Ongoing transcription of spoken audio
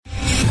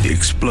The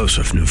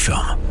explosive new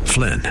film,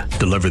 Flynn,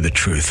 deliver the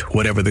truth,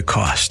 whatever the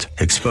cost.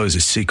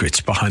 Exposes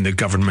secrets behind the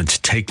government's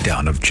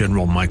takedown of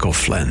General Michael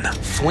Flynn.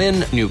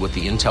 Flynn knew what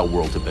the intel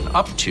world had been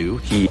up to.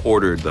 He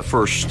ordered the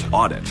first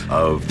audit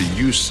of the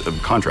use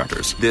of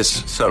contractors.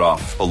 This set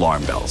off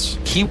alarm bells.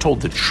 He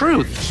told the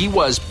truth. He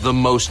was the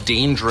most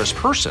dangerous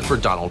person for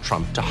Donald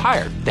Trump to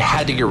hire. They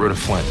had to get rid of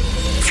Flynn.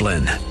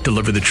 Flynn,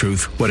 deliver the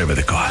truth, whatever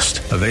the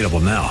cost. Available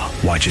now.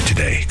 Watch it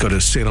today. Go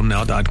to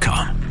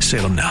salemnow.com.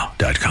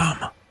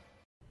 salemnow.com.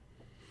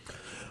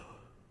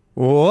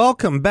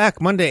 Welcome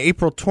back. Monday,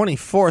 April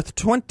 24th,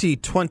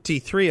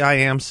 2023. I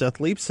am Seth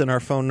Leaps, and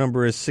our phone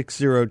number is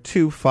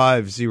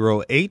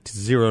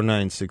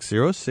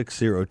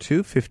 602-508-0960,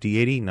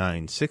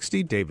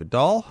 602-5080-960. David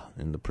Dahl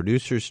in the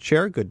producer's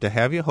chair. Good to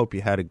have you. Hope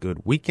you had a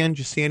good weekend. Did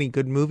you see any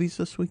good movies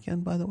this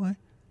weekend, by the way?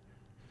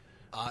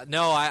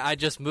 No, I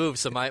just moved,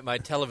 so my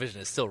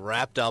television is still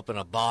wrapped up in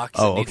a box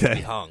and needs to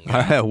be hung.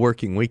 I had a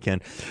working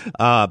weekend.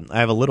 I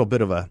have a little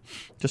bit of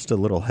just a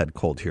little head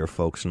cold here,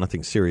 folks.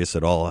 Nothing serious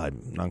at all.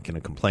 I'm not going to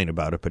complain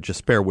about it, but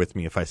just bear with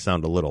me if I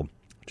sound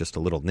just a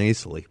little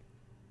nasally.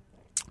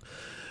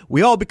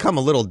 We all become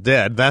a little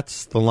dead.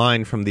 That's the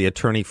line from the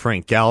attorney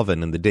Frank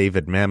Galvin in the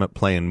David Mamet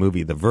play and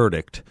movie The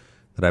Verdict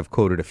that I've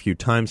quoted a few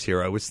times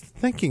here. I was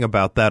thinking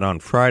about that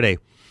on Friday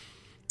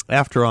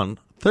after on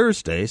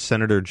Thursday,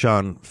 Senator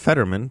John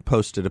Fetterman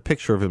posted a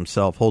picture of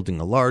himself holding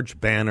a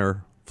large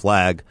banner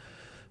flag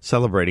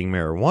celebrating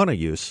marijuana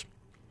use.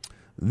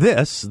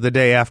 This, the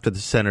day after the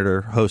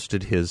senator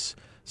hosted his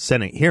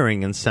Senate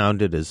hearing and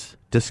sounded as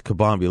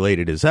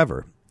discombobulated as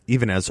ever,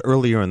 even as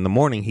earlier in the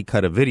morning he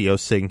cut a video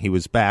saying he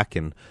was back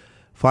in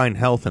fine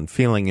health and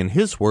feeling, in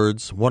his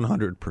words,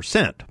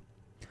 100%.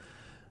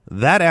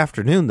 That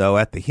afternoon, though,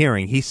 at the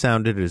hearing, he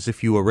sounded as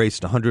if you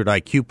erased 100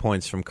 IQ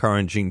points from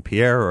Karine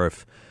Jean-Pierre, or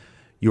if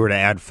you were to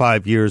add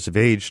 5 years of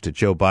age to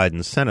Joe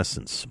Biden's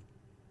senescence.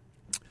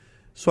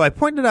 So I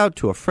pointed out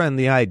to a friend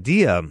the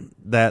idea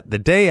that the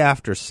day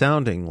after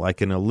sounding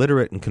like an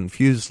illiterate and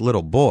confused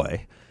little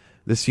boy,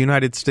 this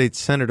United States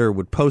senator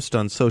would post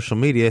on social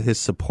media his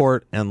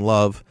support and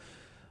love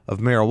of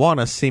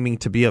marijuana, seeming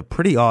to be a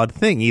pretty odd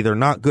thing, either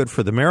not good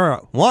for the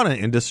marijuana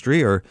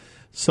industry or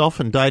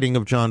self-indicting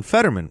of John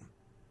Fetterman.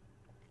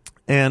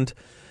 And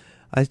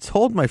I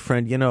told my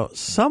friend,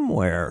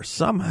 somewhere,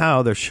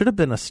 somehow, there should have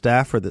been a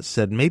staffer that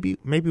said, maybe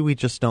we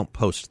just don't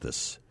post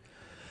this.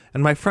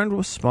 And my friend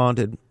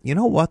responded, you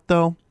know what,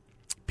 though?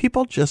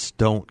 People just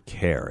don't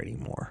care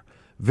anymore.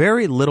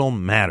 Very little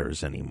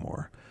matters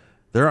anymore.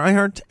 There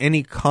aren't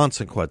any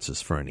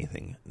consequences for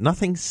anything.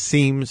 Nothing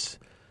seems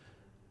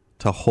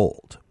to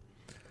hold.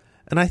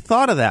 And I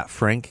thought of that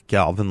Frank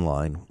Galvin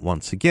line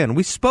once again.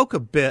 We spoke a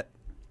bit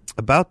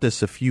about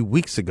this a few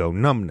weeks ago,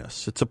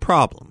 numbness. It's a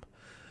problem.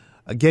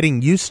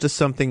 Getting used to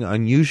something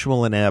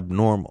unusual and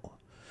abnormal.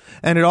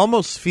 And it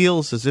almost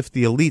feels as if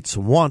the elites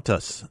want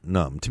us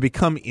numb. To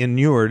become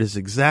inured is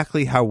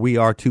exactly how we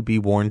are to be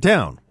worn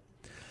down.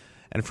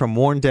 And from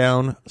worn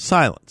down,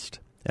 silenced.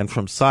 And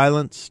from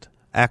silenced,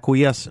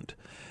 acquiescent.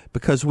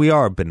 Because we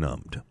are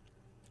benumbed.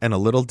 And a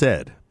little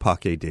dead,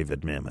 Pace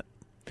David Mamet.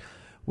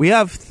 We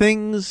have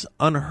things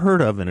unheard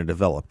of in a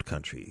developed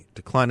country.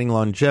 Declining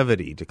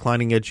longevity,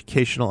 declining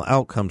educational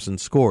outcomes and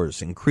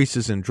scores,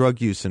 increases in drug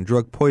use and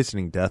drug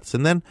poisoning deaths,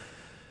 and then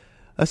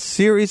a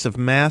series of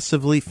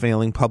massively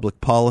failing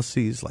public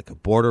policies like a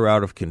border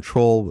out of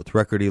control with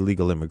record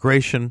illegal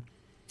immigration,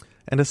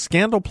 and a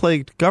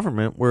scandal-plagued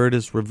government where it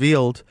is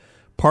revealed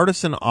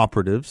partisan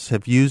operatives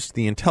have used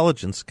the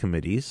intelligence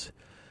committees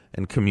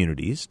and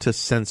communities to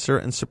censor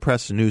and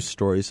suppress news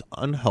stories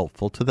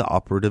unhelpful to the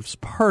operatives'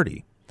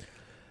 party.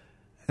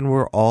 And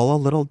we're all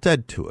a little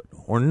dead to it,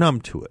 or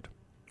numb to it,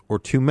 or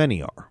too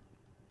many are.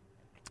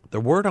 The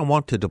word I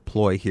want to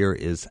deploy here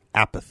is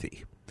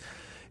apathy.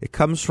 It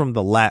comes from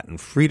the Latin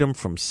freedom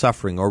from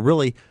suffering, or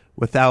really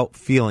without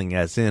feeling,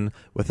 as in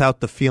without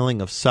the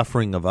feeling of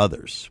suffering of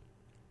others.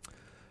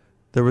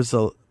 There was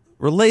a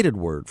related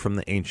word from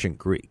the ancient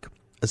Greek,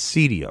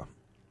 acedia,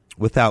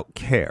 without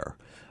care,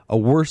 a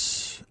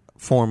worse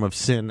form of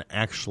sin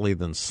actually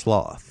than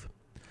sloth.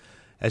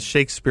 As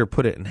Shakespeare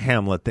put it in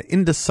Hamlet, the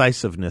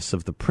indecisiveness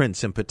of the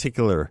prince in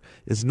particular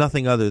is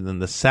nothing other than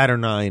the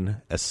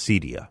saturnine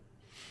acedia,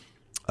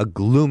 a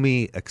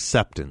gloomy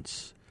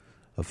acceptance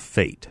of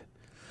fate.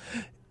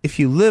 If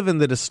you live in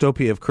the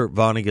dystopia of Kurt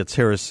Vonnegut's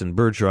Harrison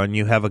Bergeron,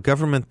 you have a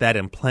government that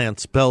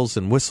implants bells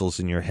and whistles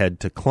in your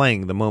head to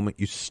clang the moment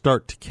you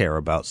start to care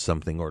about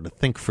something or to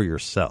think for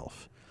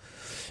yourself.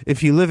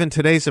 If you live in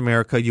today's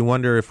America, you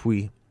wonder if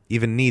we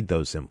even need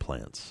those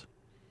implants.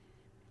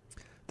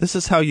 This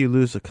is how you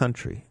lose a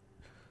country,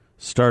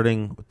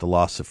 starting with the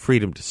loss of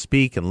freedom to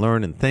speak and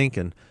learn and think,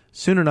 and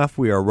soon enough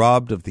we are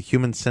robbed of the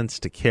human sense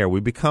to care. We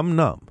become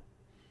numb,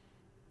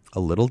 a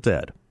little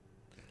dead.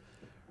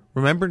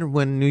 Remember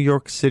when New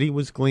York City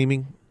was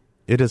gleaming?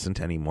 It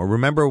isn't anymore.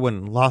 Remember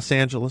when Los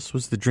Angeles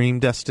was the dream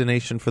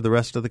destination for the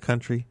rest of the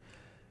country?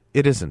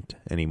 It isn't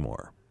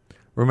anymore.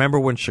 Remember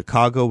when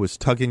Chicago was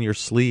tugging your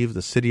sleeve,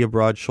 the city of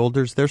broad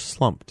shoulders? They're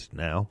slumped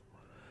now.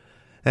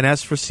 And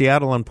as for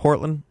Seattle and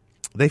Portland,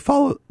 They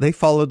follow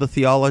the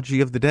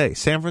theology of the day.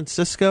 San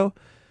Francisco,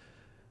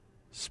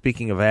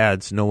 speaking of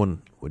ads, no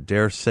one would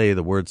dare say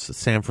the words the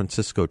San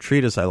Francisco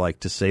treat, as I like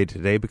to say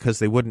today, because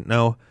they wouldn't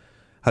know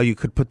how you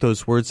could put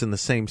those words in the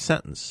same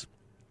sentence.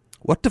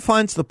 What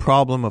defines the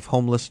problem of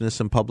homelessness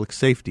and public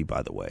safety,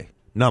 by the way?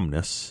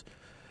 Numbness,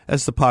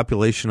 as the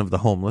population of the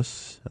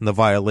homeless and the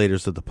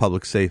violators of the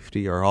public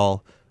safety are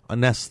all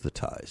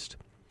anesthetized.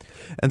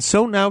 And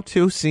so now,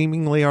 too,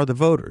 seemingly are the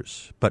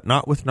voters, but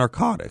not with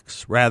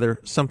narcotics, rather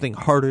something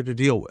harder to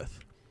deal with.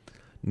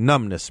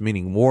 Numbness,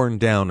 meaning worn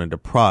down and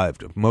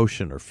deprived of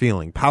motion or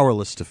feeling,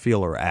 powerless to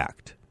feel or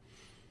act.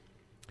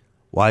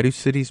 Why do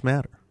cities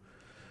matter?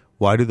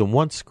 Why do the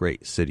once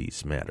great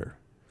cities matter?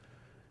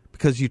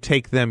 Because you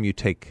take them, you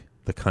take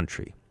the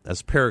country.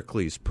 As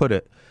Pericles put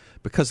it,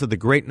 because of the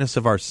greatness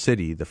of our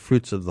city, the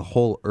fruits of the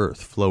whole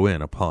earth flow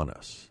in upon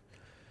us.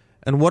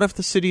 And what if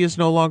the city is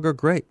no longer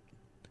great?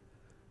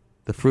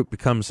 The fruit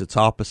becomes its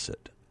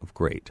opposite of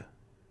great,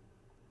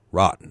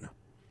 rotten.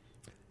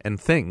 And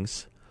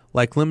things,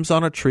 like limbs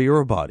on a tree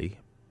or a body,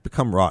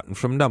 become rotten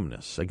from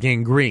numbness, a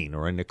gangrene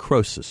or a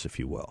necrosis, if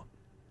you will.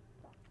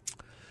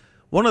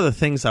 One of the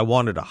things I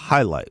wanted to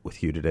highlight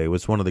with you today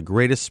was one of the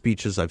greatest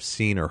speeches I've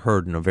seen or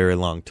heard in a very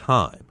long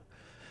time,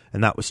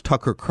 and that was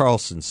Tucker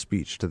Carlson's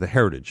speech to the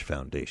Heritage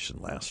Foundation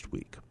last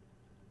week.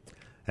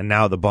 And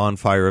now the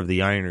bonfire of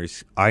the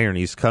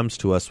ironies comes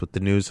to us with the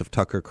news of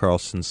Tucker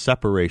Carlson's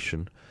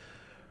separation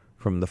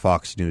from the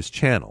Fox News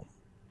channel.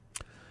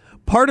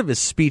 Part of his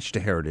speech to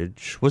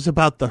Heritage was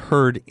about the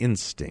herd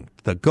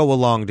instinct, the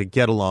go-along to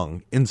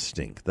get-along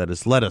instinct that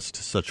has led us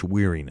to such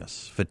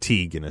weariness,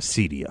 fatigue, and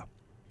acedia.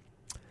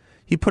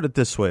 He put it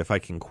this way, if I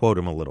can quote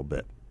him a little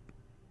bit.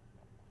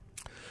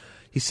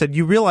 He said,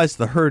 "You realize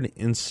the herd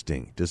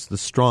instinct is the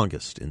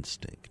strongest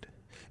instinct.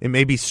 It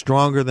may be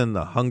stronger than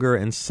the hunger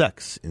and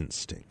sex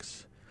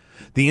instincts.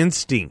 The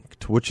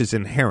instinct which is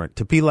inherent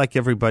to be like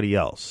everybody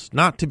else,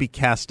 not to be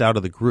cast out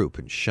of the group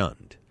and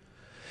shunned.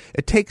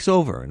 It takes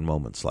over in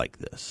moments like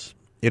this.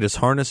 It is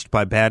harnessed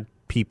by bad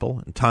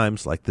people in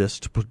times like this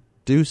to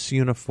produce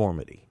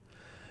uniformity.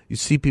 You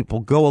see people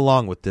go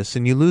along with this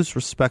and you lose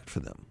respect for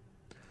them.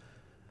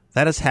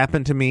 That has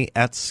happened to me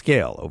at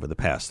scale over the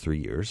past 3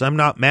 years. I'm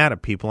not mad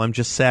at people. I'm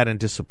just sad and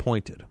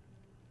disappointed.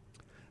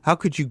 How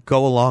could you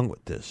go along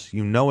with this?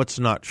 You know it's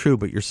not true,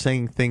 but you're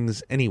saying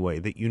things anyway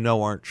that you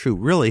know aren't true.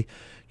 Really,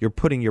 you're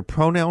putting your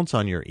pronouns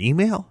on your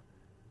email?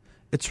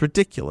 It's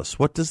ridiculous.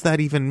 What does that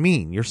even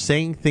mean? You're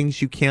saying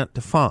things you can't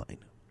define."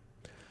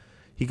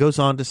 He goes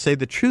on to say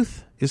the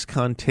truth is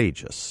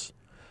contagious.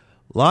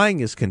 Lying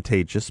is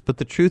contagious, but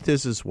the truth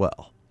is as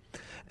well.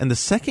 And the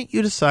second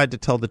you decide to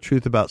tell the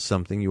truth about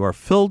something, you are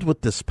filled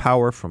with this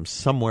power from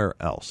somewhere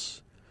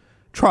else.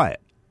 Try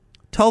it.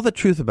 Tell the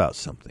truth about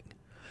something.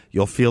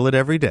 You'll feel it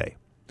every day.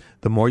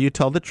 The more you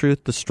tell the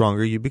truth, the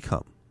stronger you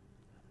become.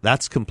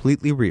 That's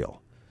completely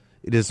real.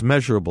 It is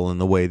measurable in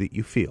the way that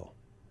you feel.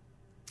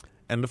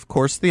 And of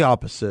course, the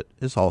opposite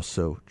is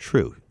also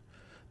true.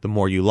 The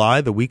more you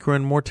lie, the weaker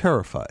and more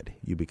terrified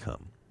you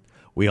become.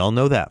 We all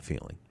know that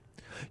feeling.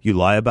 You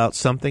lie about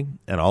something,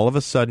 and all of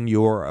a sudden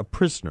you are a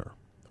prisoner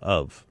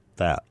of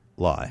that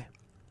lie.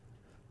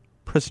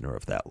 Prisoner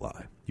of that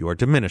lie. You are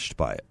diminished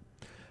by it.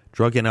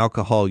 Drug and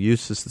alcohol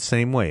use is the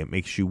same way. It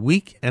makes you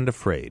weak and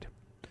afraid.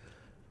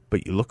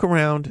 But you look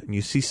around and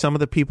you see some of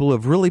the people who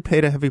have really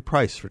paid a heavy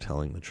price for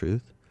telling the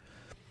truth.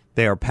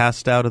 They are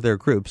passed out of their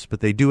groups,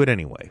 but they do it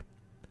anyway.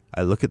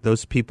 I look at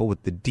those people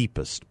with the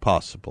deepest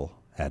possible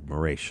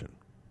admiration.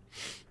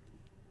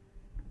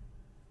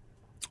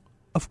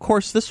 Of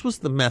course, this was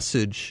the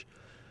message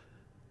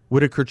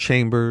Whittaker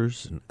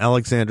Chambers and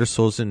Alexander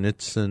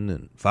Solzhenitsyn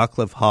and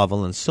Václav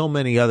Havel and so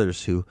many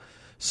others who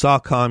saw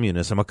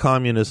communism, a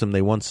communism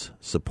they once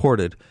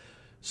supported,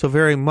 so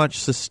very much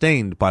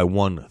sustained by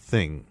one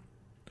thing,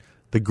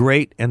 the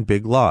great and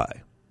big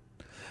lie.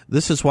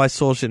 This is why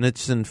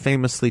Solzhenitsyn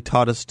famously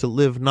taught us to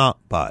live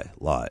not by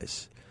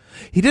lies.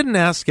 He didn't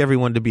ask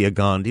everyone to be a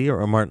Gandhi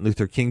or a Martin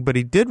Luther King, but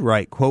he did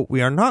write, quote,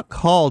 "We are not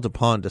called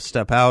upon to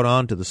step out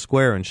onto the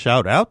square and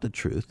shout out the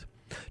truth,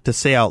 to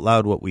say out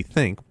loud what we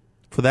think,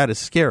 for that is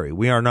scary.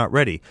 We are not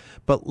ready.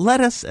 But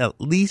let us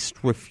at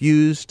least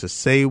refuse to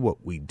say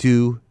what we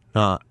do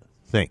not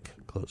think,"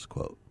 close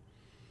quote.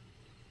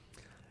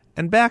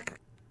 And back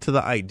to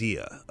the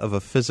idea of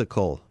a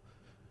physical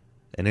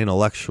and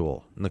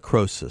intellectual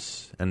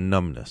necrosis and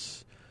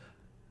numbness,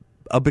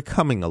 a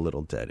becoming a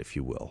little dead, if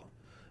you will.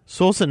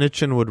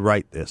 Solzhenitsyn would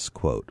write this,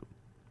 quote,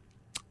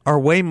 "Our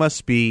way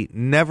must be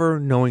never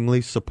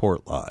knowingly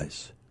support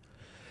lies.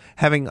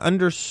 Having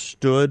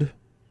understood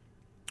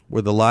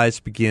where the lies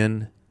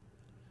begin,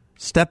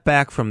 step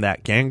back from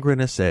that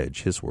gangrenous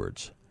edge," his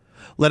words.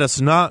 "Let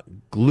us not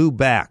glue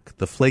back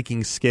the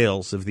flaking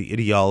scales of the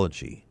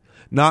ideology,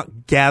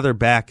 not gather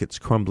back its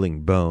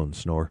crumbling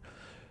bones, nor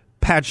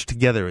patch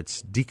together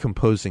its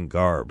decomposing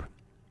garb,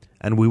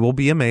 and we will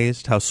be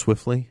amazed how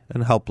swiftly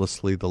and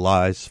helplessly the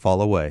lies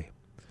fall away,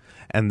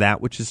 and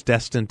that which is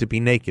destined to be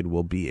naked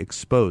will be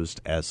exposed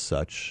as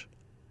such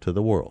to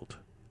the world."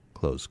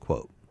 Close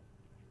quote.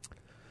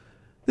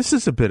 This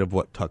is a bit of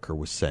what Tucker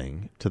was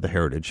saying to the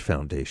Heritage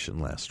Foundation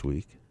last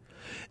week.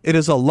 It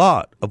is a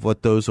lot of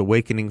what those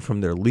awakening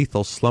from their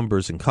lethal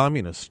slumbers in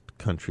communist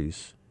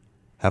countries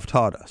have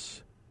taught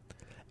us.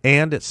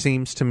 And it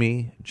seems to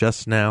me,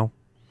 just now,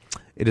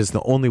 it is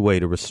the only way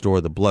to restore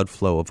the blood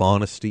flow of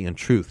honesty and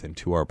truth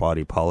into our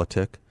body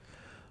politic,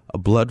 a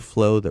blood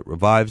flow that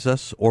revives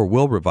us, or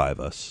will revive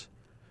us,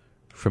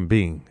 from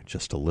being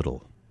just a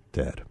little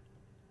dead.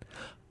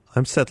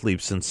 I'm Seth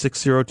Leibson,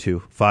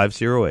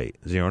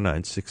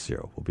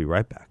 602-508-0960. We'll be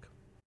right back.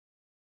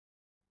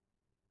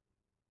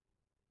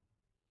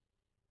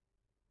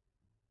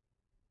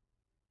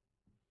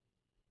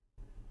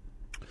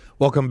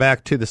 Welcome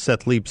back to the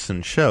Seth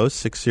Leibson Show,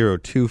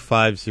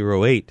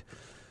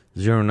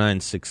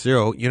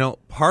 602-508-0960. You know,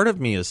 part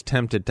of me is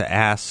tempted to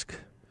ask,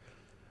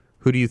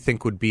 who do you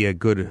think would be a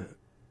good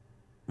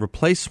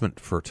replacement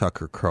for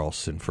Tucker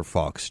Carlson for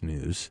Fox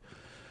News?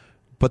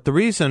 But the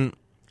reason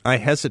I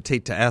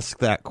hesitate to ask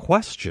that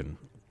question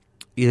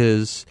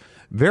is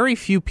very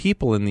few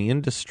people in the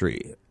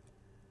industry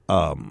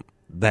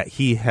that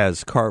he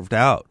has carved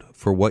out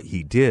for what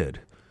he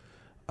did,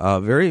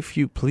 very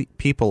few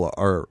people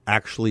are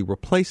actually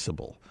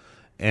replaceable.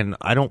 And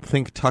I don't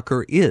think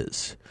Tucker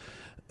is.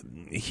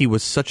 He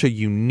was such a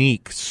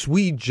unique,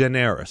 sui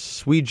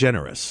generis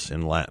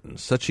in Latin,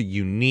 such a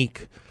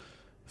unique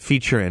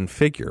feature and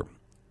figure.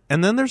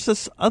 And then there's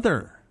this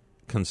other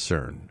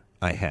concern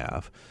I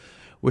have,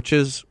 which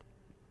is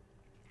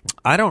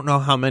I don't know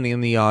how many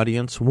in the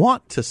audience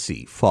want to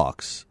see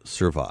Fox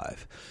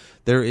survive.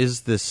 There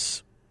is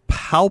this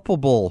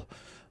palpable,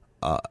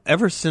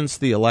 ever since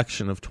the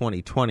election of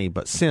 2020,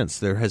 but since,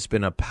 there has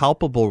been a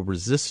palpable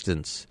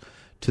resistance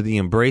to the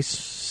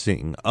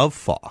embracing of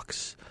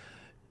Fox,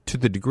 to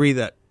the degree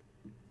that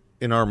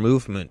in our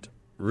movement,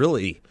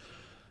 really,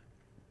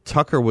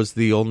 Tucker was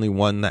the only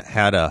one that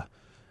had a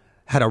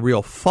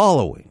real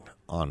following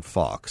on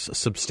Fox, a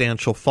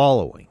substantial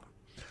following.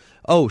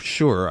 Oh,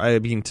 sure, I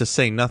mean, to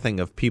say nothing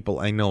of people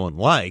I know and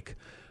like,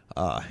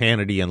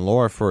 Hannity and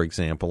Laura, for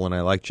example, and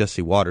I like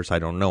Jesse Waters. I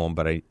don't know him,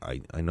 but I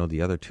know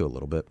the other two a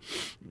little bit.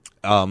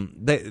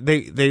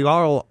 They're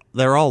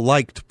all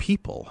liked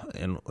people,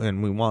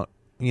 and we want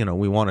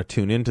to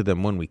tune into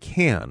them when we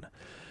can.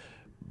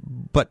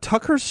 But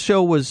Tucker's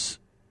show was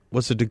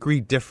a degree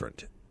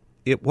different.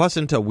 It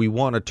wasn't a we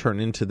want to turn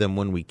into them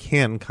when we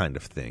can kind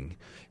of thing.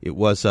 It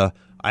was a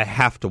I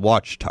have to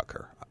watch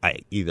Tucker. I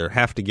either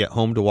have to get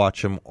home to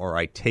watch him or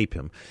I tape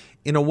him,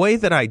 in a way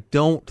that I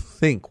don't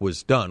think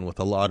was done with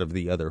a lot of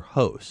the other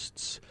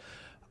hosts.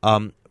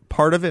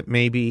 Part of it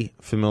may be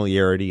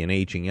familiarity and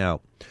aging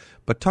out,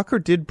 but Tucker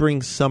did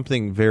bring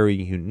something very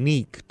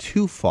unique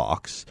to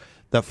Fox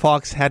that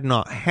Fox had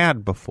not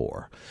had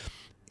before.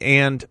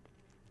 And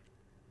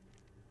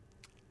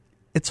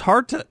it's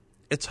hard to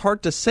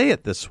say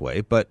it this way,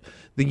 but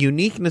the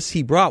uniqueness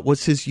he brought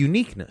was his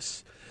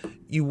uniqueness.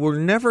 You were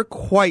never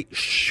quite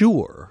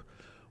sure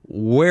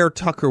where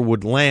Tucker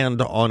would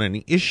land on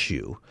an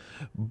issue,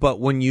 but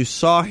when you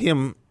saw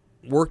him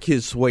work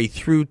his way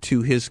through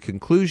to his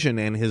conclusion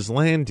and his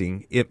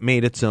landing, it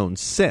made its own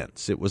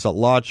sense. It was a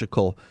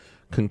logical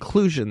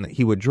conclusion that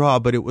he would draw,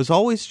 but it was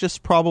always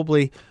just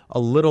probably a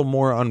little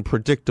more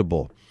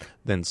unpredictable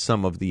than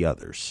some of the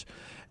others.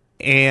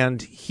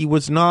 And he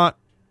was not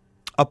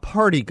a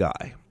party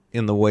guy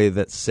in the way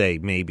that, say,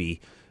 maybe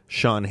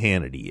Sean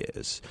Hannity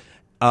is.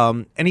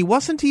 And he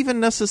wasn't even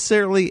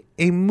necessarily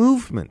a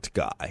movement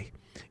guy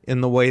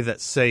in the way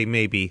that, say,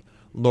 maybe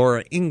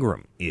Laura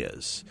Ingraham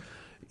is.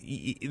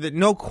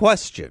 No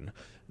question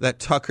that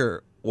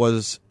Tucker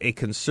was a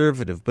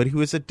conservative, but he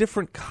was a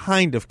different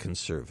kind of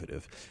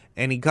conservative.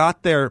 And he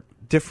got there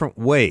different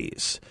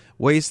ways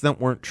that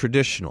weren't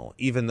traditional,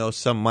 even though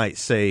some might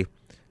say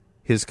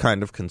his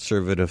kind of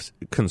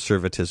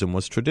conservatism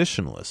was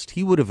traditionalist.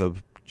 He would have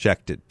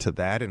objected to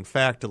that. In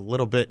fact, a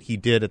little bit he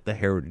did at the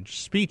Heritage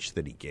speech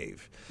that he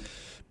gave.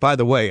 By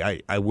the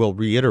way, I will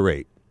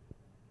reiterate,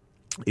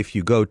 if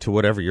you go to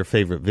whatever your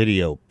favorite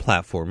video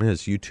platform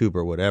is, YouTube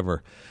or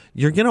whatever,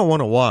 you're going to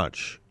want to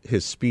watch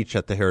his speech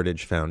at the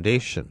Heritage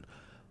Foundation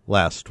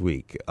last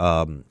week.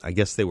 I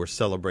guess they were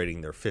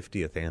celebrating their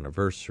 50th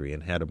anniversary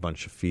and had a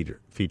bunch of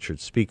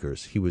featured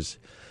speakers. He was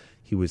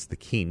the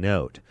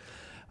keynote.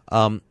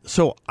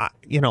 So I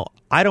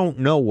don't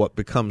know what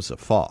becomes of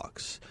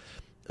Fox.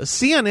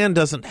 CNN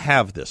doesn't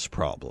have this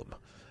problem.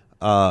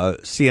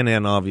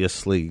 CNN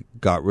obviously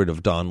got rid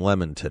of Don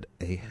Lemon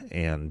today,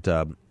 and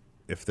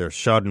if there's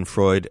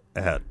schadenfreude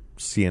at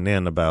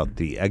CNN about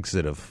the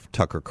exit of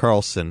Tucker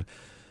Carlson,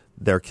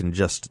 there can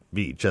just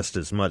be just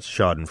as much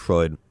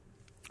schadenfreude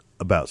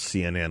about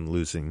CNN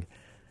losing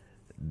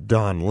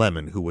Don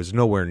Lemon, who was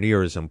nowhere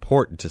near as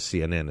important to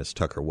CNN as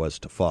Tucker was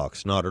to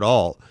Fox. Not at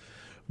all.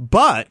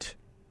 But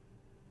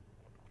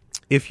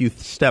if you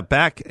step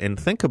back and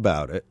think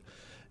about it,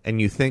 and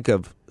you think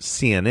of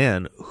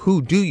CNN,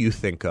 who do you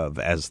think of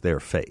as their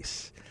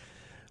face?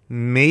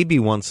 Maybe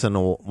once in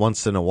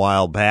a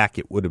while back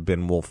it would have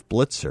been Wolf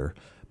Blitzer,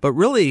 but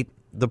really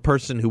the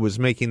person who was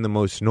making the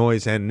most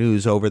noise and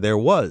news over there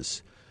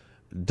was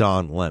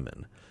Don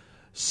Lemon.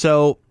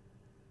 So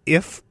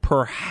if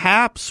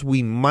perhaps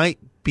we might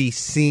be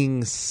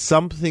seeing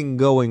something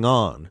going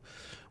on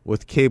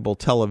with cable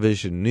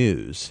television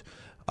news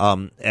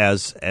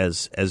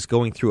as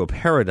going through a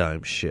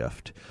paradigm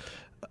shift,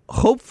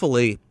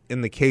 hopefully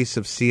in the case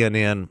of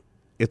CNN,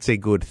 it's a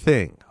good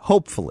thing.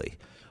 Hopefully.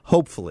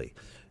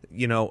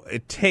 You know,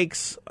 it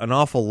takes an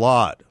awful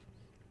lot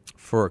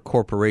for a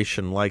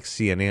corporation like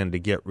CNN to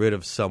get rid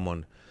of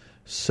someone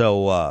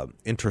so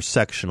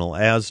intersectional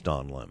as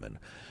Don Lemon.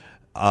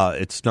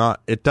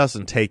 It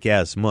doesn't take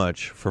as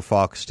much for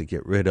Fox to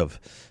get rid of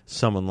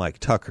someone like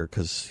Tucker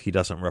because he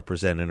doesn't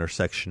represent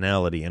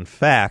intersectionality. In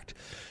fact,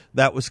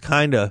 that was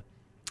kind of,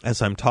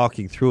 as I'm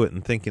talking through it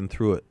and thinking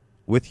through it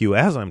with you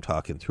as I'm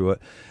talking through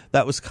it,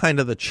 that was kind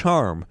of the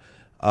charm,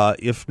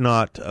 if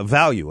not a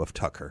value of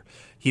Tucker.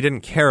 He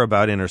didn't care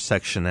about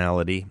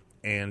intersectionality,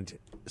 and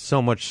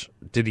so much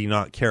did he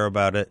not care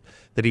about it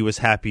that he was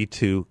happy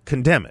to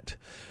condemn it,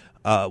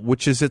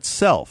 which is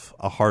itself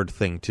a hard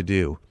thing to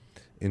do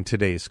in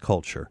today's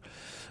culture.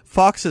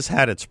 Fox has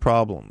had its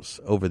problems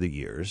over the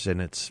years,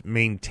 and it's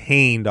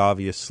maintained,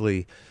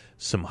 obviously,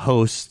 some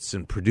hosts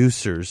and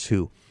producers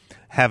who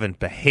haven't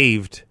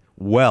behaved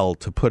well,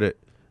 to put it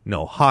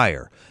no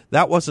higher.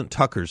 That wasn't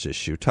Tucker's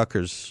issue.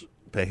 Tucker's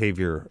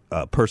behavior,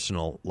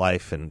 personal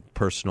life and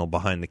personal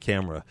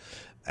behind-the-camera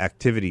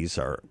activities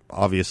are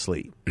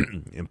obviously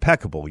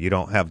impeccable. You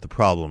don't have the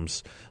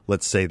problems,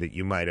 let's say, that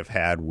you might have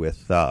had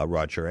with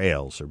Roger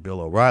Ailes or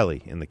Bill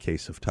O'Reilly in the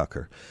case of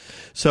Tucker.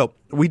 So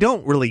we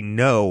don't really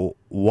know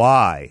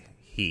why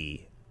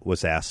he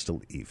was asked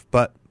to leave,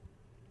 but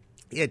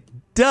it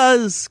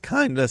does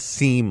kind of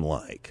seem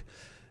like,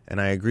 and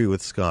I agree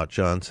with Scott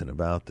Johnson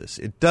about this,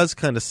 it does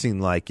kind of seem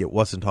like it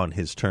wasn't on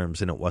his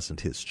terms and it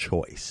wasn't his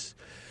choice.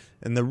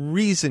 And the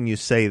reason you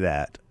say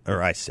that,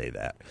 or I say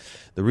that,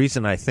 the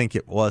reason I think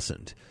it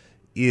wasn't,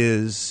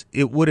 is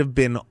it would have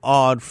been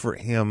odd for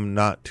him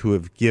not to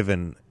have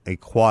given a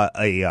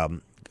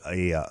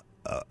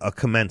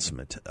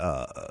commencement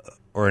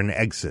or an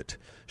exit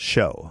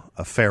show,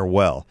 a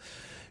farewell.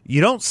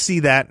 You don't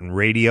see that in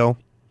radio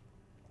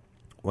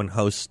when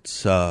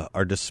hosts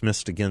are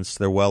dismissed against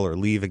their will or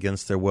leave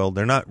against their will.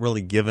 They're not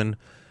really given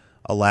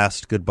a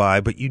last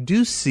goodbye, but you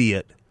do see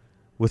it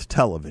with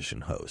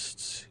television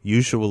hosts.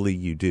 Usually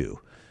you do.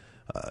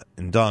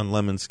 In Don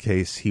Lemon's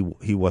case, he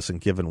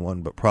wasn't given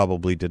one, but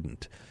probably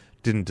didn't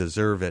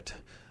deserve it.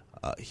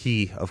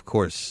 He, of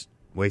course,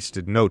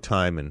 wasted no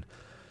time in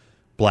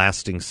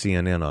blasting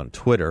CNN on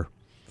Twitter,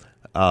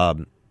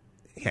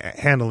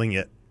 handling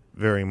it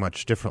very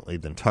much differently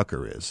than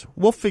Tucker is.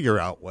 We'll figure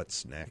out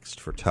what's next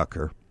for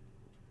Tucker,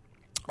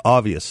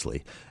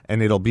 obviously,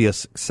 and it'll be a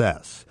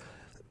success,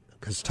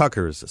 because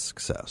Tucker is a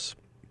success.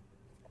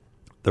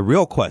 The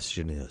real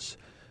question is,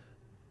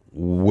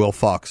 will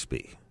Fox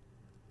be?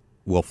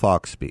 Will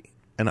Fox be?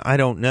 And I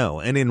don't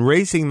know. And in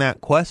raising that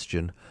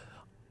question,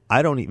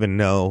 I don't even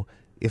know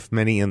if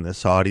many in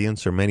this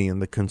audience or many in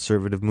the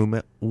conservative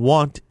movement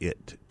want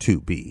it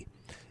to be.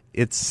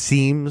 It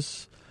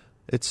seems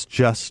it's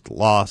just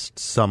lost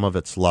some of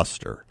its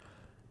luster.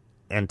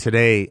 And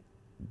today,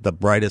 the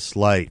brightest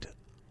light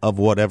of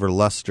whatever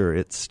luster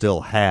it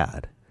still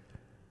had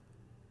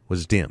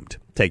was dimmed,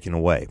 taken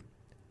away,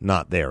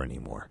 not there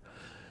anymore.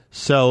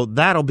 So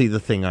that'll be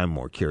the thing I'm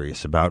more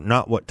curious about,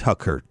 not what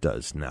Tucker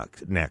does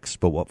next,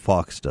 but what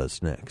Fox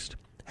does next.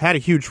 Had a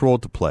huge role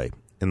to play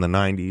in the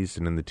 90s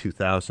and in the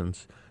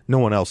 2000s. No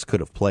one else could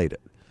have played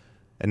it,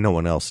 and no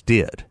one else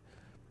did.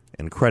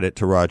 And credit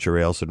to Roger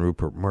Ailes and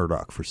Rupert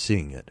Murdoch for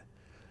seeing it.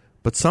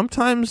 But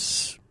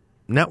sometimes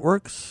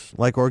networks,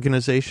 like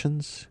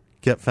organizations,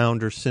 get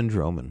founder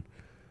syndrome, and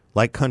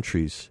like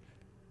countries,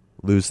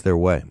 lose their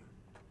way.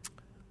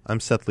 I'm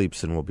Seth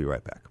Leibson. We'll be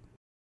right back.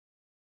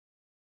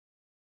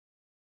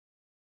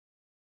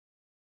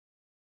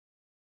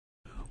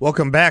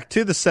 Welcome back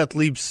to the Seth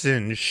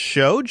Leibson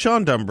Show.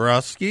 John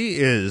Dombrowski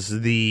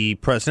is the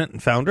president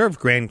and founder of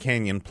Grand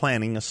Canyon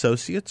Planning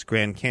Associates.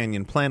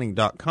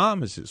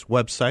 GrandCanyonPlanning.com is his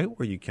website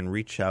where you can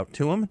reach out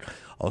to him.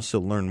 Also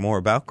learn more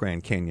about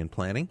Grand Canyon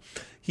Planning.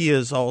 He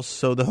is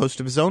also the host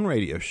of his own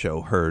radio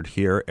show, heard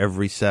here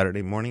every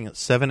Saturday morning at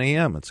 7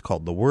 a.m. It's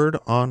called The Word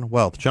on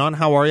Wealth. John,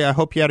 how are you? I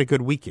hope you had a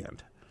good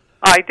weekend.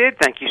 I did.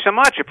 Thank you so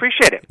much.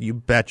 Appreciate it. You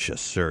betcha,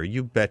 sir.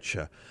 You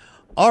betcha.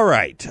 All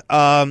right.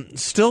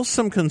 Still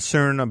some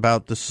concern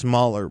about the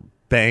smaller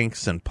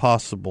banks and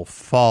possible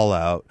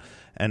fallout.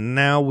 And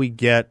now we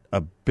get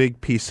a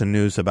big piece of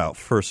news about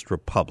First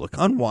Republic.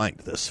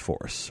 Unwind this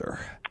for us, sir.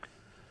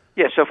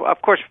 Yeah, so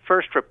of course,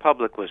 First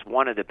Republic was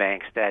one of the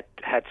banks that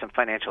had some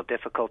financial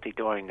difficulty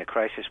during the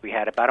crisis we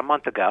had about a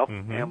month ago.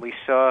 Mm-hmm. And we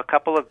saw a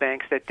couple of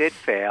banks that did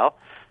fail,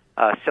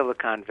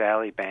 Silicon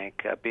Valley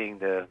Bank being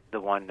the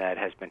one that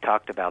has been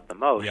talked about the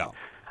most. Yeah.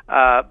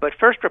 But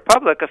First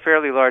Republic, a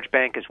fairly large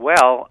bank as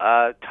well,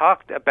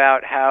 talked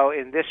about how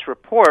in this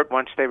report,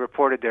 once they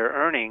reported their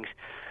earnings,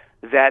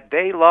 that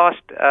they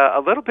lost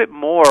a little bit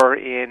more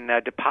in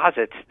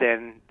deposits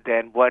than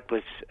what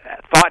was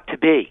thought to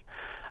be.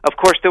 Of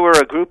course, there were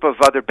a group of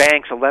other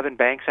banks, 11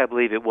 banks, I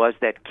believe it was,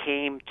 that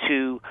came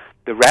to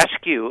the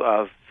rescue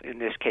of, in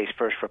this case,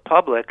 First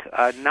Republic,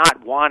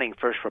 not wanting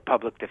First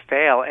Republic to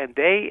fail, and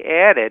they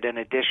added an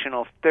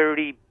additional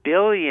 $30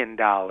 billion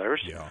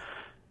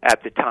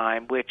at the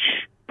time, which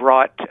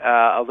brought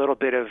a little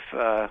bit of,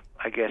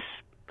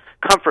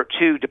 comfort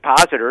to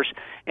depositors,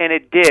 and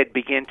it did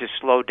begin to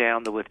slow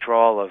down the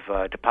withdrawal of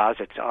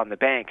deposits on the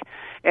bank.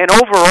 And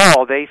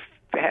overall, they,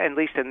 at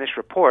least in this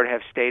report,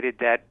 have stated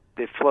that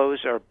the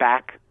flows are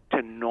back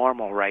to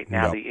normal right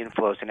now, the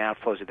inflows and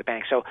outflows of the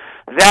bank. So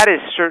that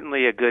is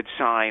certainly a good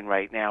sign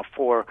right now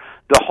for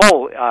the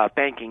whole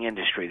banking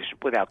industry,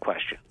 without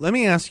question. Let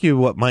me ask you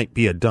what might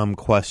be a dumb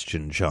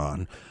question,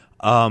 John.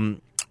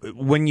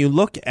 When you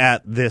look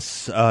at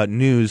this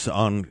news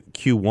on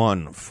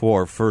Q1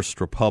 for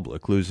First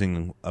Republic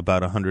losing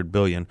about $100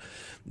 billion,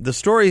 the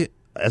story,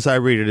 as I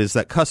read it, is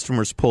that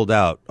customers pulled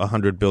out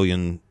 $100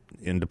 billion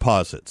in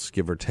deposits,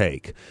 give or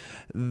take.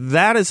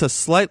 That is a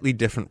slightly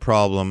different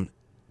problem.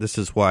 This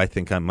is why I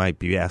think I might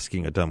be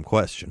asking a dumb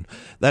question.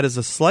 That is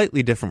a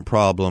slightly different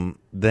problem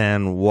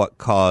than what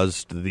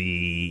caused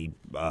the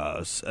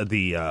bank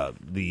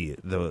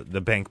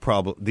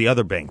problem, the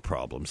other bank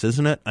problems,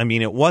 isn't it? I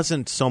mean, it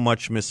wasn't so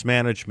much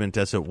mismanagement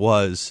as it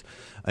was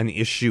an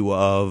issue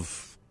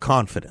of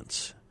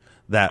confidence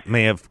that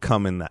may have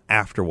come in the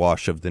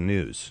afterwash of the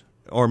news.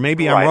 Or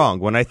maybe I'm wrong.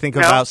 When I think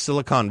about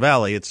Silicon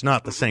Valley, it's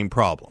not the same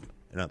problem.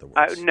 In other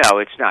words, no,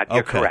 it's not.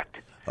 You're correct.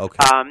 Okay.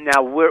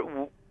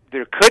 Now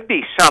there could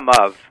be some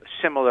of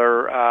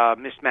similar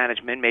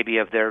mismanagement, maybe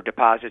of their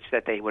deposits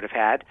that they would have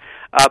had,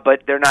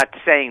 but they're not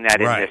saying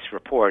that in this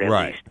report, at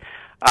least.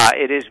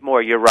 It is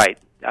more, you're right,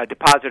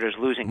 depositors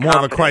losing more confidence.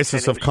 More of a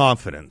crisis of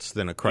confidence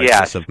than a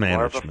crisis of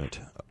management.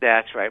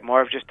 That's right,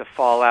 more of just a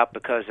fallout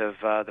because of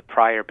the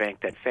prior bank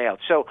that failed.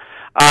 So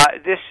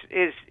this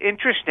is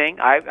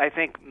interesting. I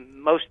think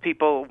most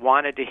people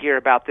wanted to hear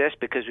about this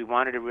because we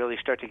wanted to really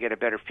start to get a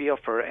better feel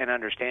for an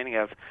understanding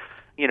of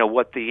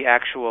what the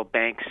actual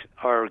banks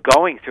are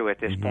going through at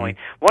this point.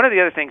 One of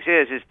the other things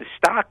is the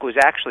stock was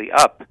actually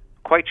up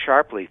quite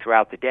sharply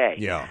throughout the day.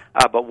 Yeah.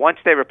 But once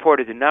they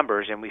reported the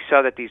numbers, and we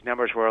saw that these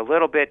numbers were a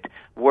little bit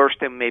worse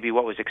than maybe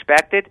what was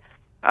expected,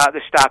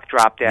 the stock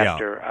dropped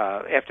after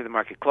the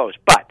market closed.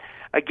 But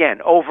again,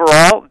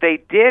 overall, they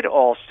did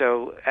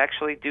also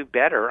actually do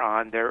better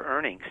on their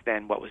earnings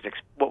than what was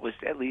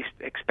at least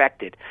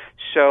expected.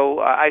 So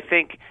I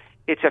think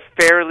it's a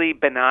fairly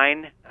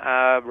benign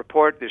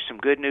report. There's some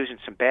good news and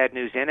some bad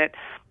news in it,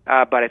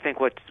 but I think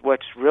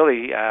what's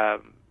really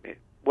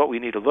what we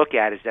need to look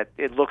at is that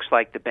it looks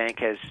like the bank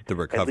has, at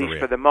least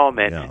for the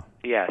moment,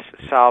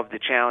 solved the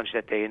challenge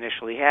that they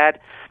initially had,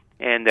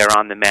 and they're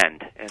on the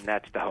mend, and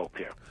that's the hope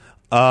here.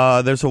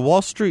 There's a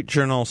Wall Street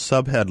Journal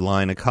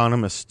subheadline,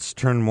 economists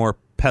turn more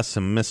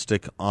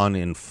pessimistic on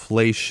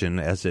inflation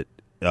as it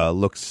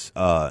looks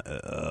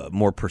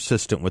more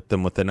persistent with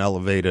an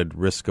elevated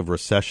risk of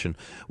recession.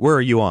 Where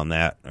are you on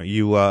that? Are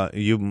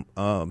you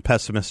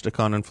pessimistic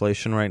on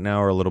inflation right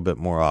now or a little bit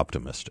more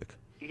optimistic?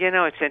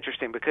 It's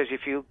interesting because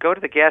if you go to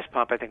the gas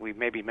pump, I think we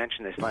maybe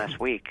mentioned this last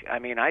week. I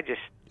mean, I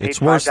just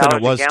it's worse than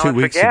it was 2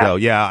 weeks ago.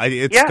 Yeah,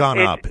 it's gone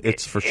up.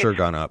 It's for sure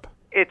gone up.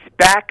 It's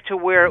back to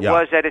where it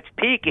was at its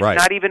peak. It's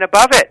not even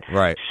above it.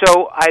 Right.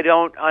 So I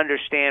don't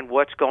understand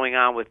what's going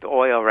on with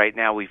oil right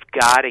now. We've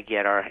got to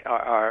get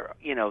our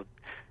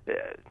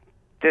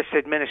this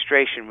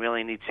administration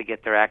really needs to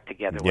get their act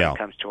together when it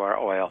comes to our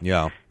oil.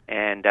 Yeah.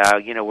 And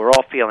we're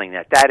all feeling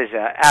that. That is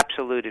an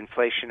absolute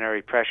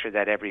inflationary pressure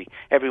that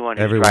everyone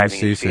who's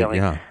driving is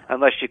feeling.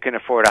 Unless you can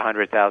afford a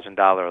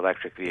 $100,000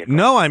 electric vehicle.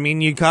 No, I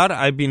mean you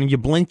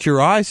blinked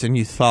your eyes and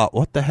you thought,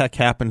 what the heck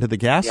happened to the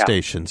gas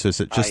stations? Is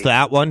it just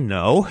that one?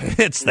 No,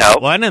 it's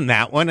that one and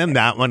that one and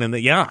that one and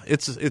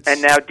it's.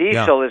 And now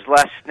diesel is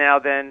less now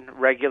than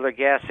regular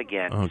gas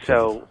again. Okay.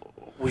 So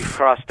we've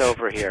crossed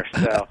over here.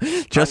 So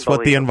just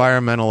what the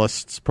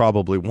environmentalists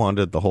probably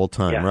wanted the whole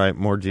time, right?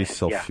 More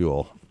diesel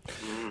fuel.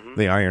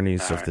 The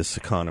ironies of this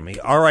economy.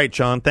 All right,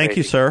 John. Thank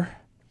you, sir.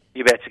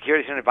 You bet.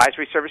 Securities and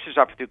advisory services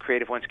offered through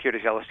Creative One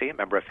Securities LLC, a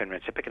member of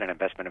FINRA SIPC, and an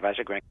investment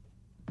advisor. Grant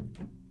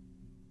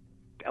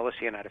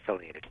LLC are not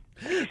affiliated.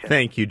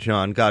 Thank you,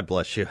 John. God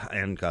bless you,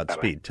 and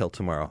Godspeed. Till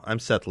tomorrow. I'm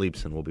Seth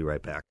Leibson. We'll be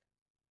right back.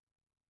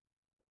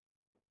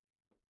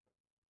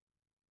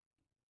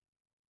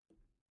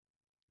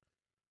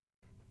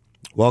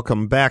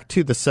 Welcome back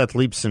to the Seth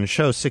Leibson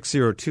Show,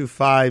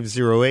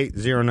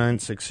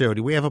 602-508-0960.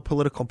 Do we have a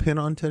political pin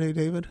on today,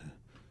 David?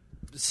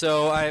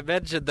 So I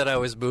mentioned that I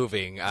was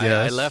moving. Yes.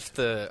 I left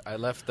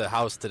the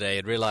house today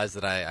and realized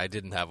that I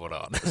didn't have one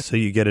on. So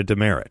you get a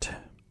demerit.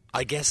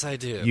 I guess I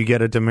do. You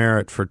get a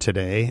demerit for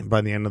today.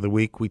 By the end of the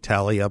week, we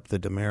tally up the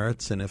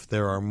demerits, and if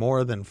there are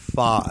more than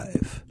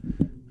 5,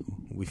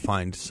 we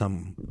find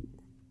some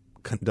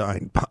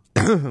condign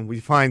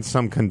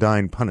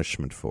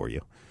punishment for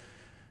you.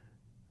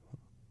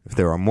 If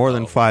there are more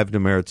than 5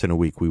 demerits in a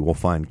week, we will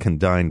find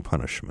condign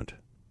punishment.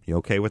 You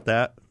okay with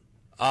that?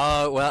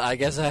 Well, I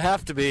guess I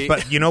have to be.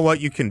 But you know what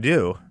you can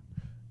do?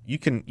 You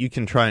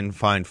can try and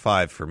find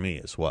 5 for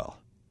me as well.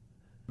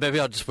 Maybe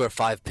I'll just wear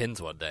 5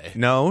 pins one day.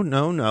 No.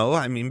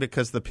 I mean,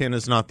 because the pin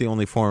is not the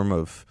only form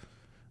of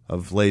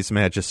of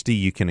lèse-majesty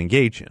you can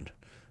engage in,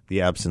 the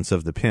absence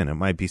of the pin. It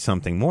might be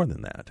something more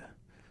than that.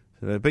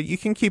 But you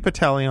can keep a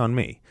tally on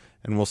me,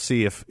 and we'll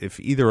see if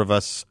either of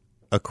us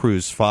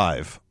accrues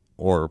 5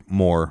 or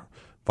more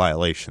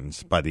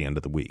violations by the end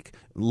of the week.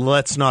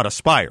 Let's not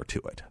aspire to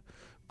it.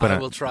 But I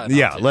will try.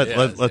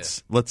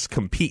 Let's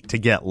compete to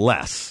get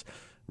less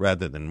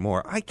rather than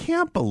more. I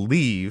can't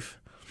believe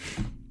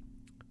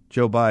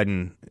Joe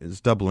Biden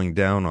is doubling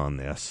down on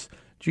this.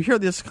 Did you hear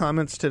his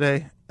comments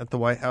today at the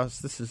White House?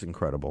 This is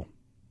incredible.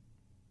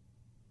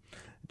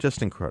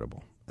 Just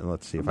incredible. And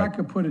let's see if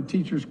Rebecca put a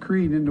teacher's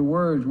creed into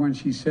words when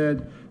she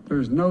said,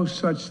 "There's no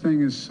such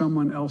thing as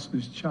someone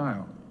else's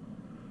child.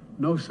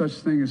 No such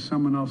thing as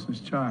someone else's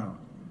child.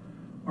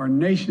 Our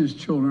nation's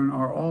children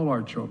are all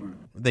our children."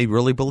 They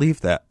really believe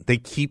that. They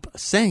keep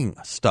saying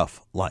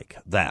stuff like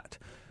that.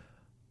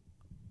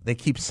 They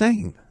keep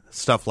saying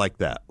stuff like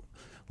that.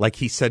 Like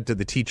he said to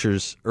the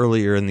teachers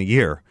earlier in the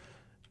year,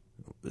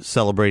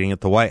 celebrating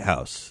at the White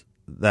House,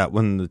 that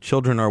when the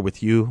children are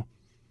with you,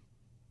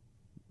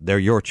 they're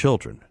your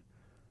children.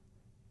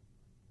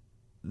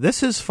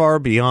 This is far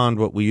beyond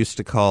what we used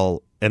to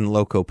call en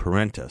loco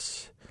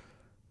parentis,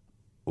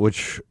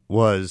 which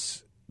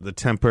was the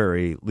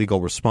temporary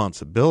legal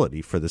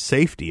responsibility for the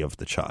safety of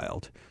the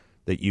child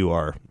that you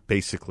are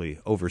basically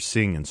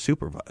overseeing and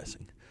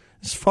supervising.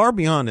 It's far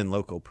beyond in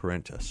loco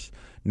parentis.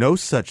 No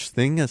such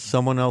thing as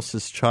someone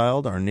else's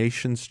child. Our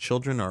nation's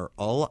children are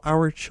all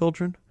our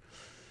children.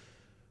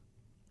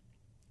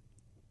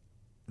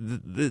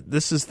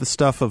 This is the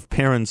stuff of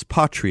parens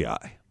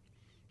patriae,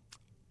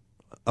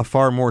 a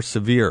far more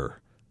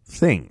severe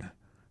thing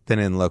than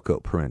in loco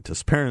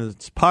parentis.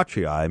 Parens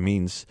patriae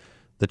means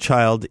the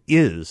child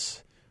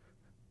is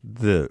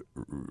the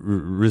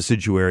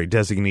residuary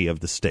designee of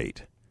the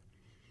state.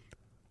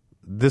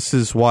 This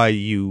is why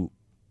you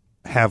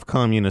have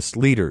communist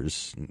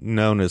leaders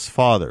known as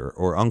father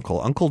or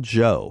uncle. Uncle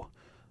Joe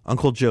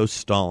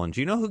Stalin.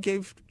 Do you know who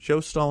gave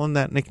Joe Stalin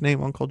that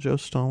nickname, Uncle Joe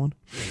Stalin?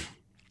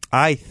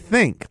 I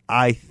think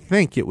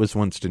it was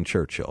Winston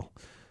Churchill.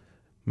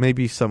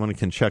 Maybe someone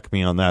can check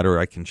me on that, or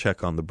I can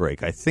check on the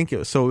break. I think it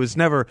was. So it was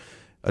never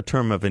a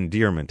term of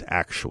endearment,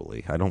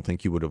 actually. I don't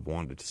think you would have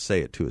wanted to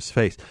say it to his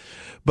face.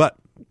 But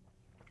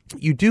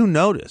you do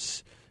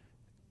notice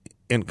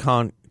in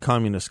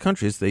communist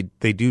countries,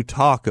 they do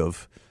talk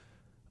of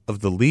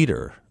the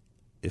leader,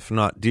 if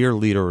not dear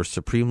leader or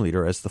supreme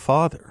leader, as the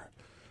father.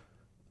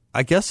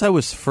 I guess I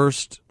was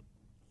first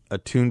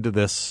attuned to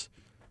this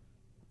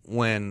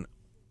when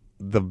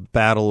the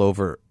battle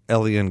over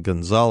Elian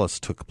Gonzalez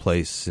took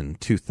place in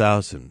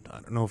 2000. I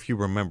don't know if you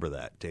remember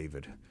that,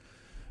 David.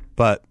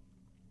 But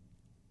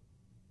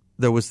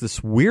there was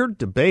this weird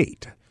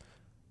debate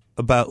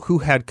about who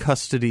had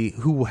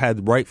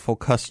rightful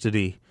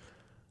custody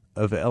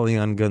of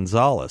Elian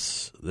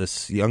Gonzalez,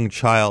 this young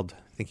child.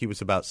 I think he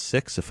was about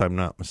 6, if I'm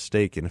not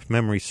mistaken. If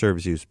memory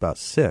serves, he was about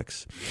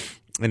 6.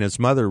 And his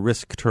mother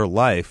risked her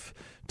life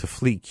to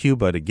flee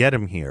Cuba to get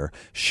him here.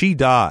 She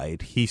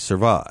died. He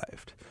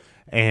survived.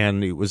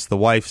 And it was the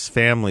wife's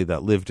family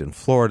that lived in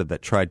Florida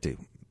that tried to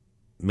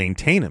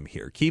maintain him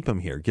here, keep him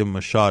here, give him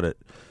a shot at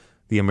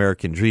the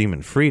American dream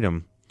and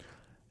freedom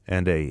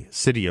and a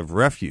city of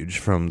refuge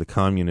from the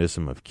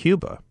communism of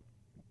Cuba.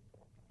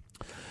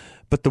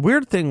 But the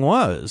weird thing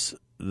was,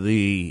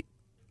 the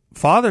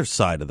father's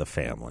side of the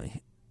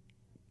family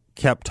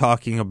kept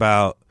talking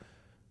about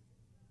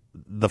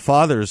the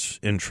father's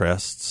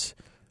interests,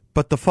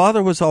 but the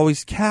father was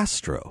always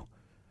Castro.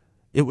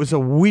 It was a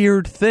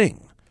weird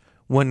thing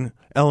when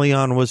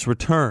Elian was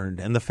returned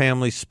and the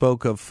family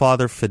spoke of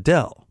Father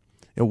Fidel.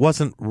 It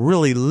wasn't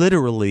really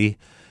literally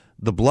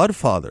the blood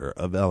father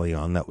of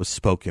Elian that was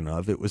spoken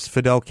of. It was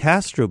Fidel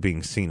Castro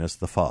being seen as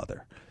the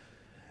father.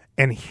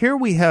 And here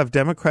we have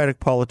Democratic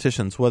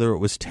politicians, whether it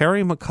was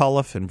Terry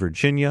McAuliffe in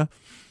Virginia,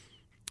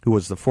 who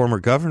was the former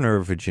governor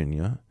of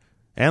Virginia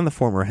and the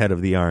former head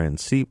of the of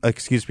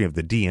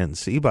the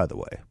DNC, by the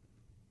way,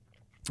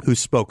 who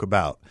spoke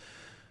about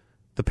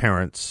the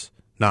parents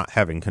not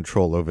having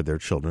control over their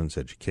children's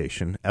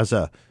education as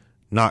a,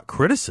 not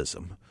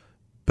criticism,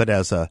 but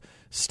as a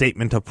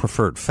statement of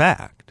preferred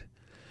fact.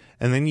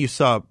 And then you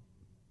saw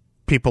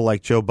people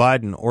like Joe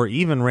Biden or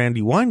even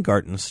Randy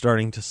Weingarten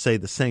starting to say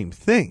the same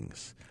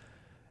things.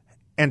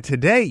 And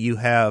today you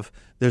have,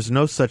 there's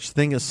no such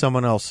thing as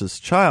someone else's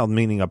child,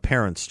 meaning a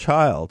parent's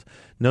child.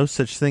 No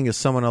such thing as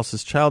someone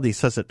else's child. He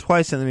says it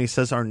twice, and then he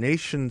says our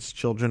nation's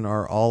children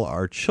are all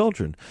our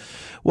children.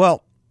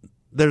 Well,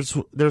 there's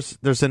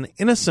an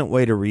innocent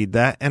way to read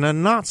that and a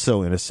not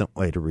so innocent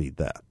way to read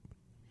that.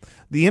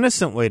 The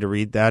innocent way to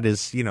read that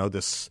is,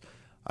 this,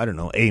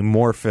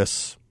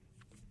 amorphous,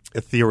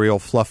 ethereal,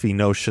 fluffy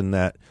notion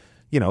that,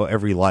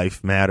 every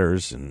life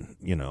matters and,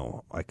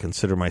 I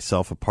consider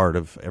myself a part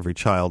of every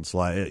child's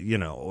life.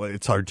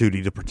 It's our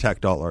duty to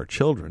protect all our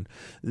children.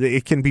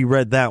 It can be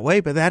read that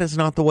way, but that is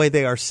not the way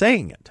they are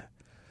saying it.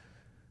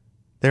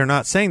 They're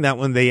not saying that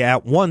when they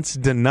at once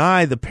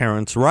deny the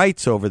parents'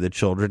 rights over the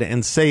children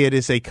and say it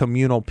is a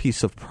communal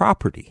piece of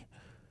property.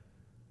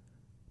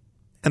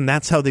 And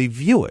that's how they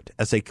view it,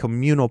 as a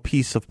communal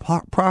piece of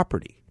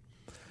property.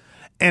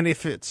 And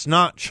if it's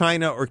not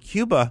China or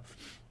Cuba,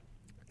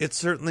 it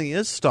certainly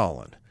is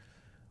Stalin,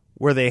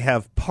 where they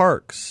have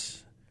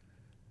parks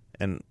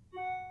and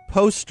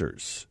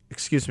parks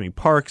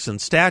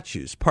and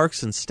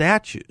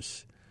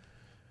statues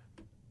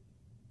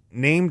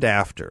named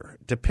after,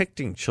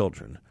 depicting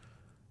children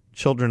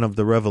of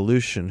the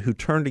revolution who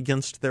turned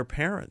against their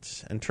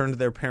parents and turned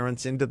their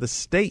parents into the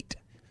state.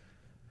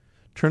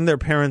 Turned their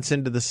parents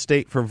into the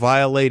state for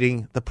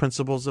violating the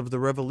principles of the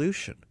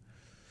revolution.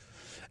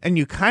 And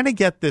you kind of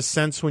get this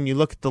sense when you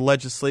look at the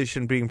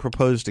legislation being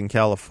proposed in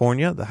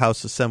California, the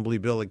House Assembly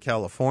bill in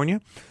California,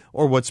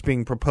 or what's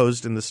being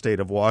proposed in the state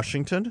of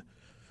Washington,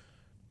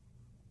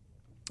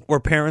 where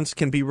parents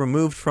can be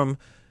removed from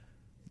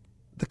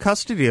the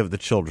custody of the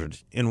children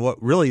in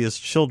what really is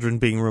children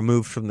being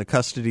removed from the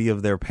custody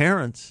of their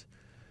parents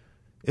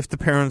if the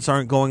parents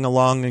aren't going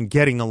along and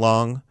getting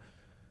along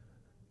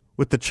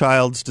with the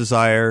child's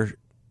desire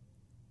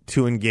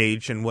to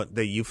engage in what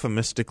they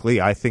euphemistically,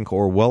 I think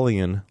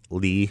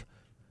Orwellianly,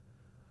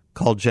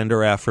 call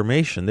gender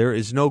affirmation. There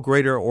is no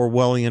greater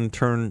Orwellian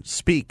turn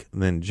speak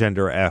than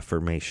gender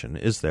affirmation,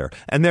 is there?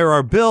 And there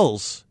are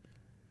bills.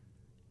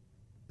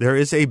 There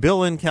is a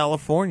bill in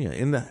California,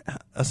 in the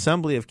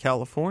Assembly of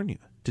California,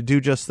 to do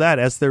just that,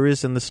 as there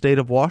is in the state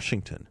of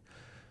Washington.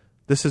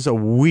 This is a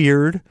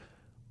weird,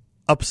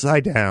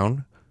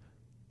 upside-down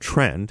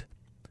trend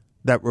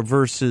that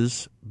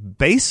reverses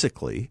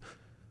basically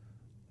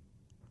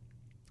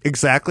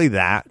exactly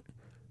that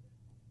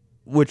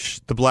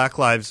which the Black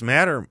Lives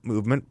Matter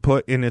movement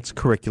put in its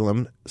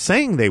curriculum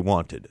saying they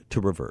wanted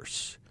to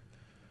reverse,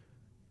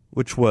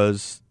 which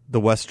was the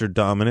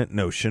Western-dominant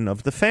notion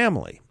of the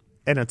family.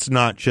 And it's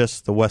not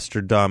just the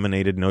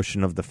Western-dominated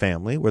notion of the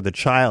family, where the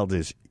child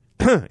is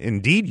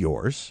indeed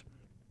yours,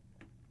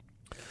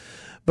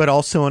 but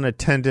also an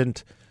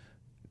attendant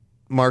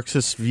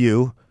Marxist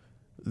view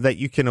that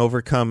you can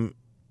overcome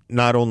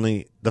not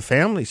only the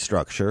family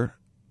structure,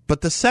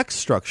 but the sex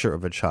structure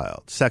of a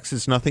child. Sex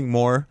is nothing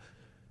more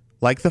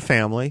like the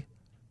family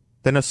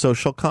than a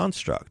social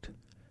construct.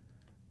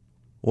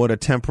 What a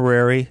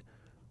temporary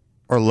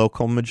or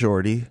local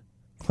majority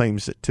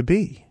claims it to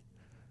be.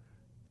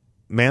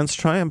 Man's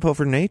triumph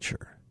over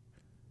nature.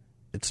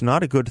 It's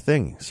not a good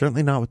thing,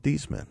 certainly not with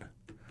these men.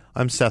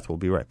 I'm Seth. We'll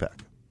be right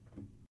back.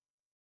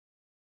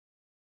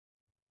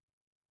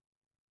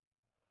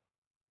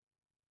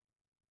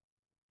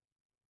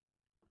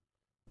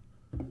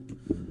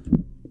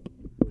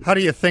 How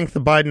do you think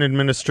the Biden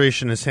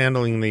administration is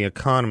handling the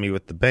economy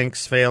with the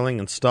banks failing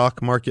and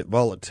stock market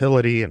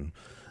volatility and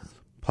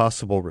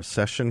possible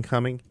recession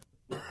coming?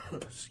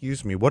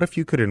 Excuse me. What if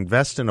you could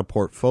invest in a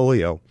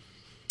portfolio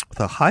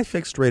with a high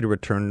fixed rate of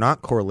return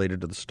not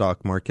correlated to the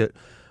stock market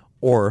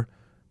or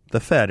the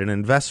Fed, an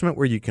investment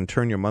where you can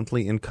turn your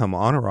monthly income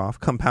on or off,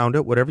 compound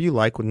it, whatever you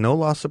like, with no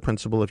loss of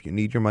principal if you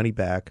need your money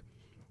back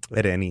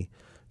at any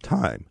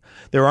time.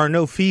 There are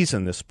no fees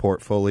in this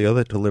portfolio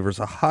that delivers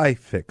a high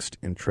fixed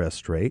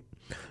interest rate.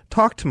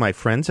 Talk to my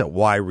friends at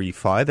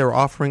YRefi. They're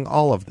offering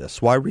all of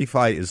this.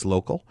 YRefi is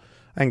local.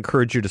 I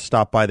encourage you to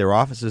stop by their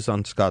offices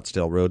on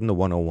Scottsdale Road in the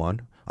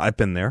 101. I've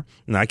been there,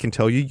 and I can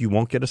tell you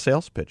won't get a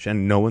sales pitch,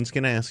 and no one's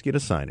going to ask you to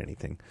sign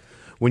anything.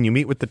 When you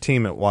meet with the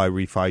team at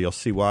YRefi, you'll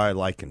see why I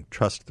like and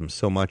trust them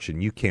so much,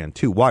 and you can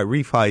too.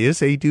 YRefi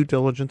is a due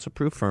diligence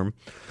approved firm.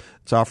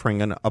 It's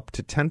offering an up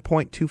to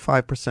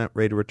 10.25%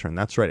 rate of return.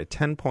 That's right, a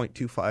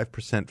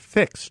 10.25%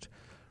 fixed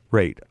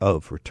rate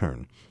of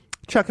return.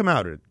 Check them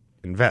out at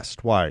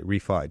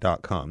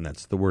investYRefi.com.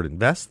 That's the word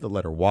invest, the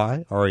letter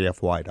Y,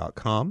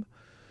 REFY.com.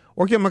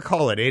 Or give them a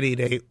call at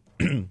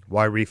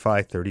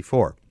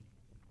 888-YRefi34.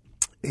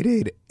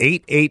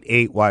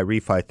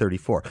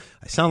 888-YRefi34.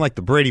 I sound like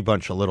the Brady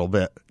Bunch a little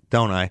bit,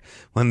 don't I,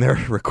 when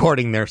they're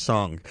recording their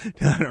song.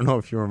 I don't know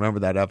if you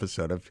remember that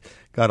episode. I've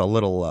got a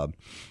little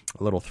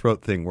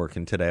throat thing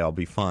working today. I'll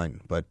be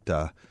fine. But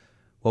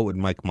what would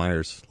Mike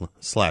Myers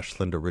 /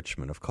 Linda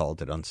Richmond have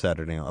called it on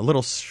Saturday night? A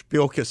little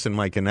Spielkis and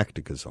Mike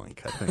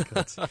Anecticazoink. I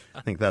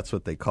think that's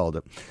what they called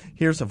it.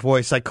 Here's a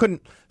voice.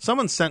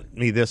 Someone sent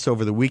me this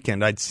over the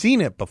weekend. I'd seen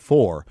it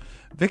before.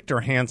 Victor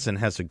Hansen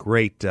has a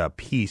great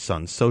piece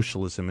on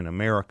socialism in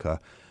America.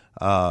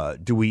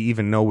 Do we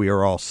even know we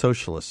are all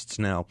socialists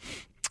now?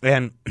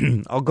 And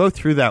I'll go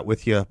through that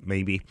with you,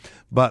 maybe.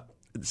 But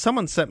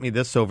someone sent me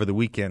this over the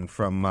weekend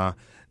from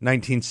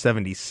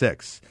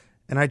 1976,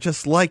 and I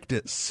just liked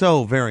it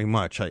so very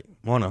much. I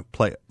want to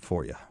play it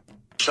for you.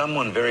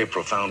 Someone very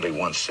profoundly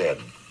once said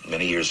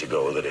many years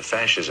ago that if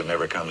fascism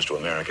ever comes to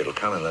America, it'll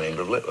come in the name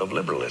of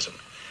liberalism.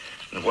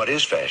 And what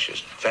is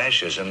fascism?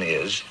 Fascism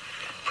is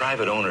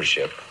private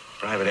ownership,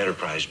 private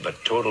enterprise,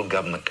 but total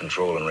government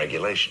control and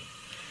regulation.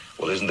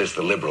 Well, isn't this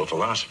the liberal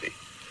philosophy?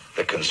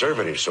 The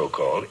conservative,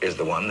 so-called, is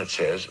the one that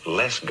says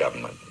less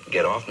government,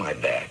 get off my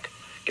back,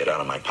 get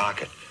out of my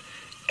pocket,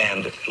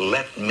 and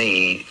let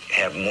me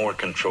have more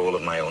control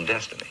of my own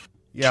destiny.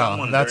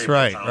 Yeah, that's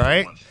right,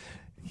 right?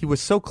 He was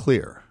so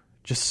clear,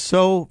 just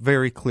so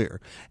very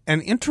clear.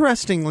 And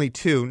interestingly,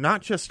 too,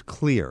 not just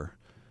clear,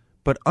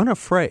 but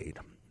unafraid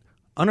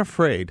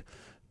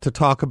to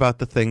talk about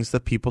the things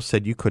that people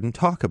said you couldn't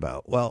talk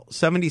about. Well,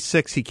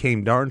 76, he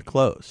came darn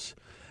close.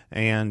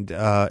 And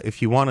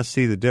if you want to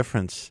see the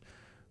difference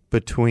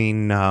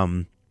between,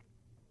 between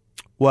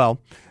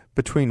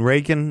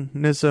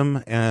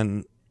Reaganism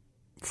and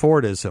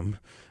Fordism,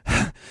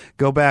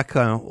 go back,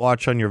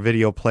 watch on your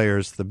video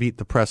players the Beat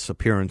the Press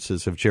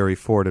appearances of Jerry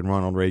Ford and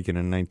Ronald Reagan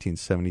in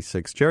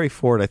 1976. Jerry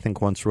Ford, I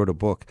think, once wrote a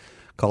book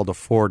called A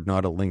Ford,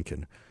 Not a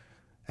Lincoln.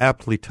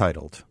 Aptly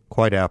titled,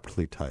 quite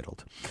aptly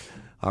titled.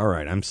 All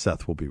right, I'm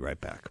Seth. We'll be right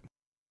back.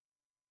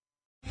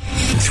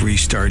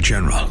 3-star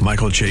General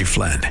Michael J.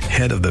 Flynn,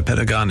 head of the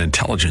Pentagon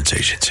Intelligence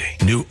Agency,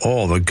 knew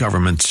all the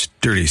government's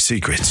dirty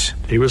secrets.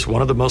 He was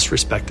one of the most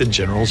respected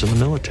generals in the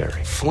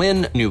military.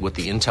 Flynn knew what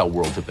the intel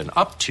world had been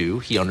up to.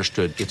 He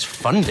understood its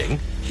funding.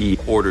 He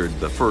ordered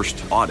the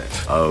first audit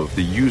of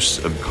the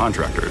use of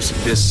contractors.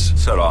 This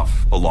set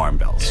off alarm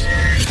bells.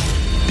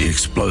 The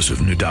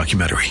explosive new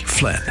documentary,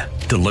 Flynn,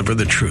 Deliver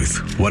the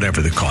Truth,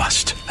 Whatever the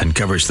Cost,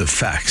 uncovers the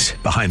facts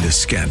behind this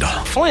scandal.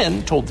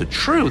 Flynn told the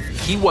truth.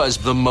 He was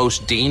the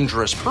most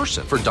dangerous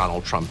person for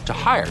Donald Trump to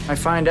hire. I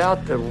find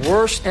out the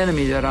worst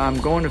enemy that I'm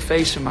going to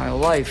face in my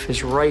life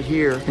is right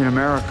here in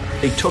America.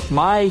 They took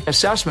my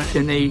assessment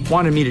and they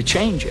wanted me to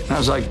change it. And I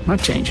was like, I'm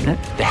not changing it.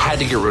 They had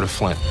to get rid of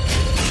Flynn.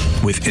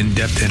 With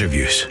in-depth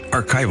interviews,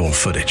 archival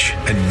footage,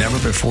 and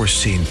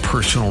never-before-seen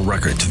personal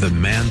records of the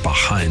man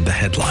behind the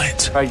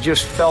headlines. I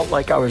just felt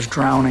like I was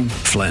drowning.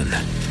 Flynn,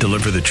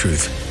 Deliver the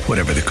Truth,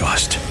 Whatever the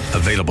Cost.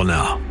 Available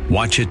now.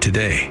 Watch it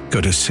today.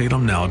 Go to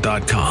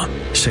salemnow.com.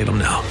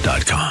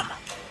 salemnow.com.